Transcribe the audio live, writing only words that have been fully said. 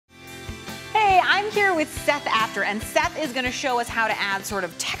I'm here with Seth Apter, and Seth is going to show us how to add sort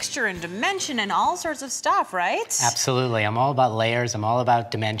of texture and dimension and all sorts of stuff, right? Absolutely. I'm all about layers. I'm all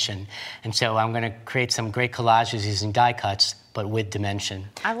about dimension. And so I'm going to create some great collages using die cuts, but with dimension.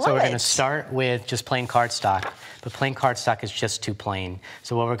 I love So we're it. going to start with just plain cardstock, but plain cardstock is just too plain.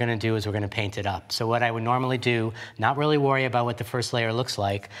 So what we're going to do is we're going to paint it up. So what I would normally do, not really worry about what the first layer looks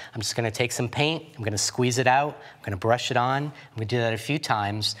like, I'm just going to take some paint, I'm going to squeeze it out, I'm going to brush it on, I'm going to do that a few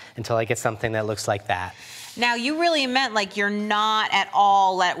times until I get something that looks like that. Now, you really meant like you're not at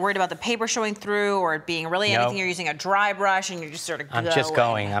all worried about the paper showing through or it being really anything. You're using a dry brush and you're just sort of going. I'm just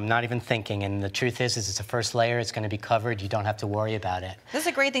going. I'm not even thinking. And the truth is it's the first layer. It's going to be covered. You don't have to worry about it. This is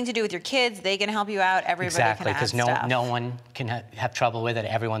a great thing to do with your kids. They can help you out. Everybody exactly, can add because no one can have trouble with it.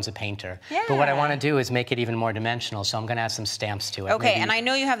 Everyone's a painter. Yeah. But what I want to do is make it even more dimensional, so I'm going to add some stamps to it. Okay, and I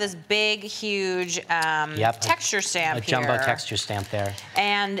know you have this big, huge texture stamp here. A jumbo texture stamp there.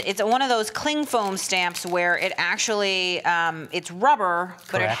 And it's one of those cling foam stamps where it actually, it's rubber,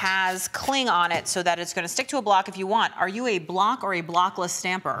 but it has cling on it so that it's going to stick to a block if you want. Are you a block or a blockless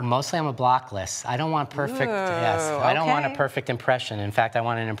stamper? Mostly I'm a blockless. I don't want perfect, I don't want a perfect impression. In fact, I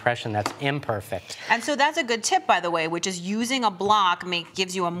want an impression that's imperfect. And so that's a good tip, by the way, which is using a block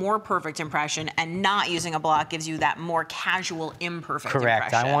gives you a more perfect impression, and not using a block gives you that more casual, imperfect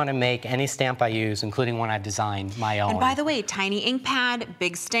impression. I want to make any stamp I use, including one I've designed, my own. And by the way, tiny ink pad,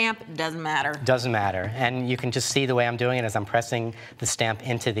 big stamp, doesn't matter. Doesn't matter. And you can just see the way I'm doing it as I'm pressing the stamp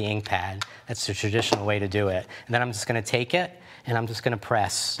into the ink pad. That's the traditional way to do it. And then I'm just going to take it and I'm just going to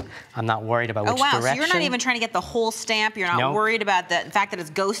press. I'm not worried about which direction. So you're not even trying to get the whole stamp. You're not worried about the fact that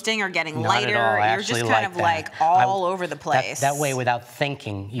it's ghosting or getting lighter. Not at all. You're just kind of like all over the place. That way, without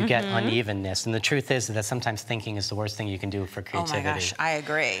thinking, you get unevenness. And the truth is that sometimes thinking is the worst thing you can do for creativity. Oh my gosh, I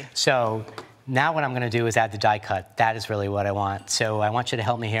agree. So now what I'm going to do is add the die cut. That is really what I want. So I want you to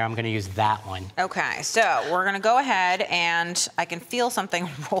help me here. I'm going to use that one. Okay, so we're going to go ahead, and I can feel something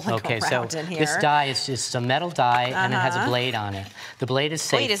rolling around in here. This die is just a metal die, and it has a blade on it. The blade is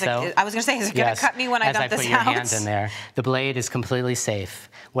safe. Wait, I was going to say, is it going to cut me when I dump this out? As I put your hand in there. The blade is completely safe.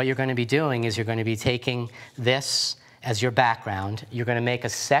 What you're going to be doing is you're going to be taking this as your background. You're going to make a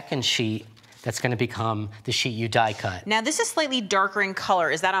second sheet that's going to become the sheet you die cut. Now, this is slightly darker in color.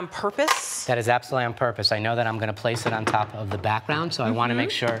 Is that on purpose? That is absolutely on purpose. I know that I'm going to place it on top of the background, so I want to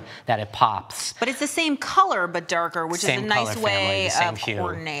make sure that it pops. But it's the same color, but darker, which is a nice way of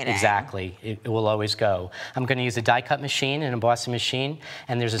coordinating. Exactly. It will always go. I'm going to use a die cut machine, an embossing machine,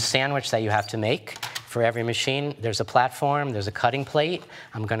 and there's a sandwich that you have to make. For every machine, there's a platform, there's a cutting plate.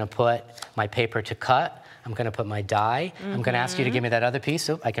 I'm going to put my paper to cut. I'm going to put my die. I'm going to ask you to give me that other piece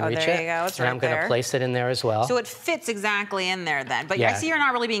so I can reach it. There you go. It's right there. And I'm going to place it in there as well. So it fits exactly in there then. But I see you're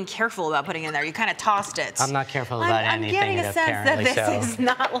not really being careful about putting it in there. You kind of tossed it. I'm not careful about anything, I'm getting a sense that this is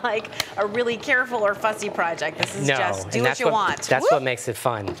not like a really careful or fussy project. This is just do what you want. That's what makes it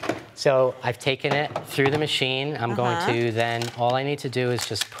fun. So I've taken it through the machine. I'm going to then, all I need to do is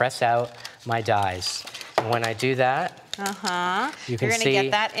just press out my dies. And when I do that, you're going to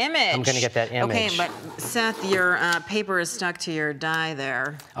get that image. I'm going to get that image. Okay, but Seth, your paper is stuck to your die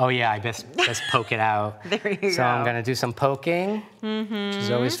there. Oh yeah, I best poke it out. There you go. So I'm going to do some poking, which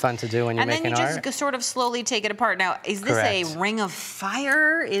is always fun to do when you're making art. And then you just sort of slowly take it apart. Now, is this a ring of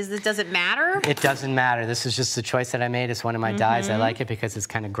fire? Does it matter? It doesn't matter. This is just the choice that I made. It's one of my dies. I like it because it's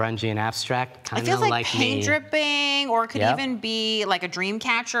kind of grungy and abstract, kind of like me. It feels like paint dripping, or it could even be like a dream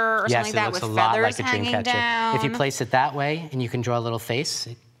catcher or something like that with feathers hanging down. If you place it that way, and you can draw a little face,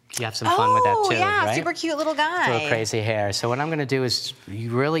 you have some fun with that too, right? Super cute little guy. Little crazy hair. So what I'm going to do is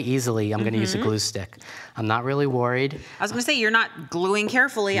really easily, I'm going to use a glue stick. I'm not really worried. I was going to say, you're not gluing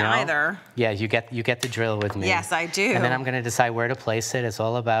carefully either. Yeah, you get the drill with me. Yes, I do. And then I'm going to decide where to place it. It's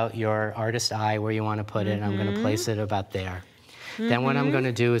all about your artist eye, where you want to put it. I'm going to place it about there. Then what I'm going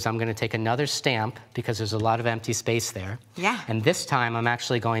to do is I'm going to take another stamp, because there's a lot of empty space there. Yeah. And this time I'm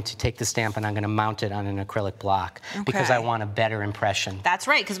actually going to take the stamp and I'm going to mount it on an acrylic block, because I want a better impression. That's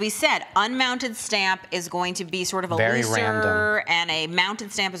right, because we said unmounted stamp is going to be sort of a looser, and a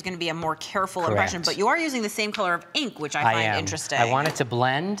mounted stamp is going to be a more careful impression. But you are using the same color of ink, which I find interesting. I want it to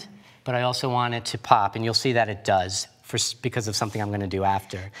blend, but I also want it to pop, and you'll see that it does because of something I'm going to do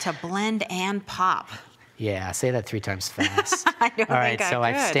after. To blend and pop. Yeah, say that 3 times fast. I don't All right, think so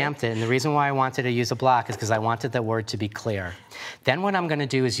I've stamped it, and the reason why I wanted to use a block is because I wanted that word to be clear. Then what I'm going to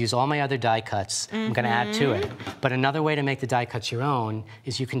do is use all my other die cuts. I'm going to add to it. But another way to make the die cuts your own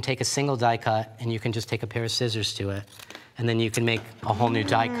is you can take a single die cut, and you can just take a pair of scissors to it, and then you can make a whole new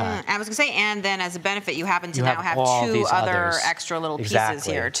die cut. I was going to say, and then as a benefit, you happen to now have 2 other extra little pieces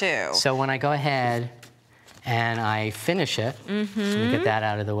here, too. So when I go ahead and I finish it, let me get that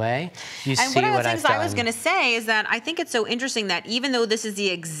out of the way. You and see one of the what things I've I was done. going to say is that I think it's so interesting that even though this is the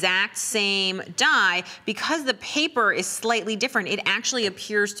exact same die, because the paper is slightly different, it actually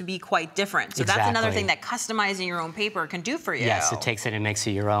appears to be quite different. So that's another thing that customizing your own paper can do for you. Yes, it takes it and makes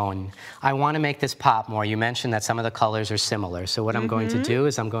it your own. I want to make this pop more. You mentioned that some of the colors are similar. So what I'm going to do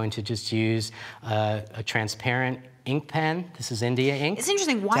is I'm going to just use a transparent ink pen. This is India ink. It's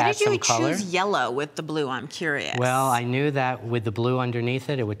interesting. Why did you choose yellow with the blue? I'm curious. Well, I knew that with the blue underneath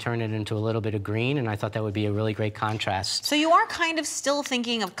it, it would turn it into a little bit of green, and I thought that would be a really great contrast. So you are kind of still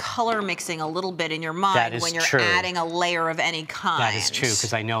thinking of color mixing a little bit in your mind when you're adding a layer of any kind. That is true,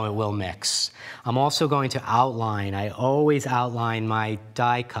 because I know it will mix. I'm also going to outline. I always outline my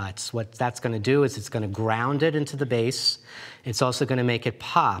die cuts. What that's going to do is it's going to ground it into the base. It's also going to make it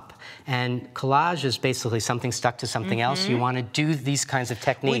pop. And collage is basically something stuck to something else. You want to do these kinds of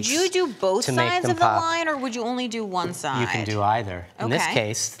techniques. Would you do both sides of the line, or would you only do one side? You can do either. In this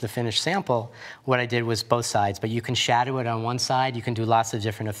case, the finished sample, what I did was both sides, but you can shadow it on one side. You can do lots of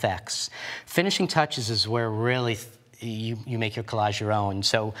different effects. Finishing touches is where really you make your collage your own.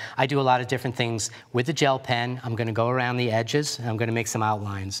 So I do a lot of different things with the gel pen. I'm going to go around the edges, and I'm going to make some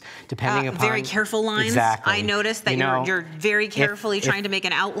outlines. Depending upon... Very careful lines. Exactly. I noticed that you're very carefully trying to make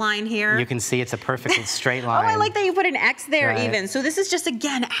an outline here. You can see it's a perfect straight line. Oh, I like that you put an X there even. So this is just,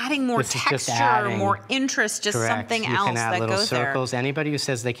 again, adding more texture, more interest, just something else that goes there. You can add little circles. Anybody who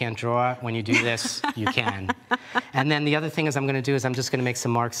says they can't draw, when you do this, you can. And then the other thing is I'm going to do is I'm just going to make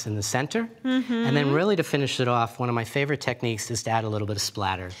some marks in the center. And then really to finish it off, one of my favorite techniques is to add a little bit of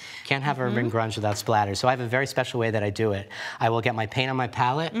splatter. Can't have urban grunge without splatter. So I have a very special way that I do it. I will get my paint on my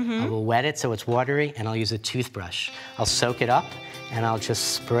palette, I will wet it so it's watery, and I'll use a toothbrush. I'll soak it up, and I'll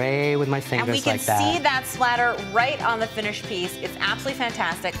just spray with my fingers like that. And we can see that splatter right on the finished piece. It's absolutely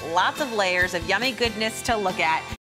fantastic. Lots of layers of yummy goodness to look at.